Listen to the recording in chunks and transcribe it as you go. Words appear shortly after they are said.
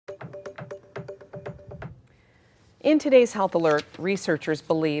In today's Health Alert, researchers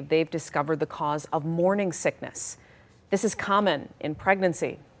believe they've discovered the cause of morning sickness. This is common in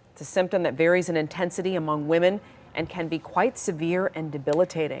pregnancy. It's a symptom that varies in intensity among women and can be quite severe and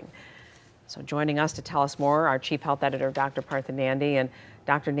debilitating. So joining us to tell us more, our Chief Health Editor, Dr. Partha Nandi. And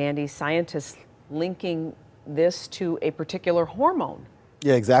Dr. Nandi, scientists linking this to a particular hormone.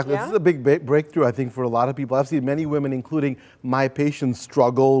 Yeah, exactly. Yeah? This is a big breakthrough, I think, for a lot of people. I've seen many women, including my patients,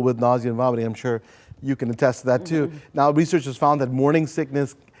 struggle with nausea and vomiting. I'm sure you can attest to that too. Now, researchers found that morning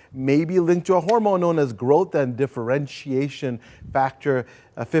sickness may be linked to a hormone known as growth and differentiation factor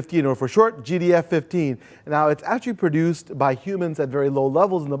 15, or for short, GDF15. Now, it's actually produced by humans at very low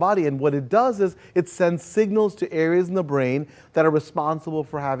levels in the body, and what it does is it sends signals to areas in the brain that are responsible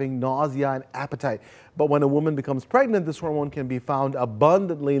for having nausea and appetite. But when a woman becomes pregnant, this hormone can be found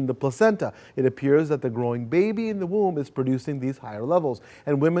abundantly in the placenta. It appears that the growing baby in the womb is producing these higher levels.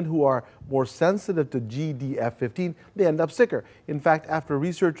 And women who are more sensitive to GDF15, they end up sicker. In fact, after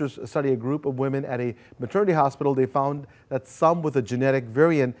researchers studied a group of women at a maternity hospital, they found that some with a genetic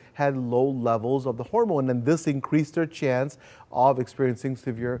variant had low levels of the hormone, and this increased their chance of experiencing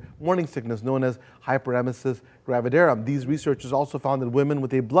severe morning sickness known as hyperemesis gravidarum. These researchers also found that women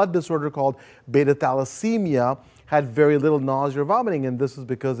with a blood disorder called beta thalassemia had very little nausea or vomiting, and this is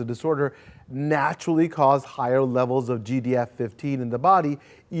because the disorder naturally caused higher levels of GDF15 in the body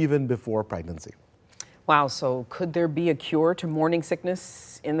even before pregnancy. Wow, so could there be a cure to morning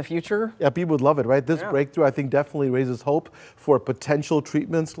sickness in the future? Yeah, people would love it, right? This breakthrough, I think, definitely raises hope for potential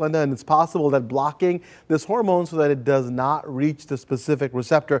treatments, Glenda, and it's possible that blocking this hormone so that it does not reach the specific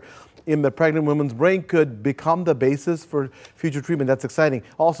receptor in the pregnant woman's brain could become the basis for future treatment. That's exciting.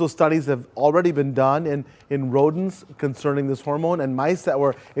 Also, studies have already been done in rodents concerning this hormone, and mice that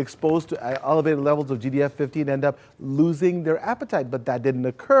were exposed to elevated levels of GDF15 end up losing their appetite, but that didn't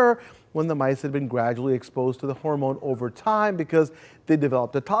occur when the mice had been gradually exposed to the hormone over time because they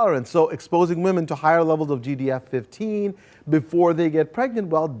developed a tolerance. So exposing women to higher levels of GDF15 before they get pregnant,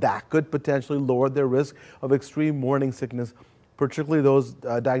 well, that could potentially lower their risk of extreme morning sickness, particularly those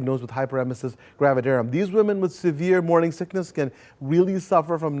diagnosed with hyperemesis gravidarum. These women with severe morning sickness can really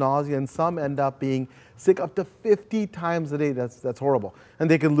suffer from nausea, and some end up being sick up to 50 times a day. That's horrible. And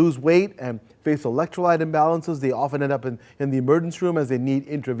they can lose weight and face electrolyte imbalances. They often end up in the emergency room as they need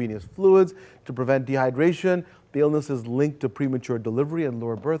intravenous fluids to prevent dehydration. The illness is linked to premature delivery and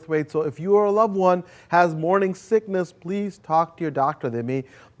lower birth weight. So if you or a loved one has morning sickness, please talk to your doctor.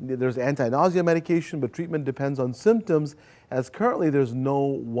 There's anti-nausea medication, but treatment depends on symptoms, as currently there's no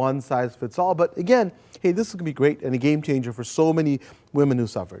one-size-fits-all. But again, hey, this is going to be great and a game changer for so many women who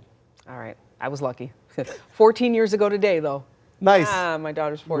suffered. All right, I was lucky. 14 years ago today, though. Nice. Ah, my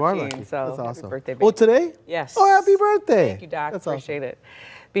daughter's 14, you are lucky. so that's awesome. Happy birthday, baby. Oh, today? Yes. Oh, happy birthday. Thank you, Doc. That's Appreciate awesome. it.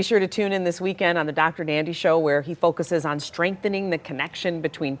 Be sure to tune in this weekend on the Dr. Nandi Show, where he focuses on strengthening the connection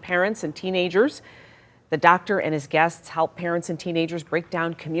between parents and teenagers. The doctor and his guests help parents and teenagers break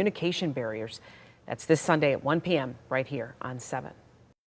down communication barriers. That's this Sunday at 1 p.m. right here on 7.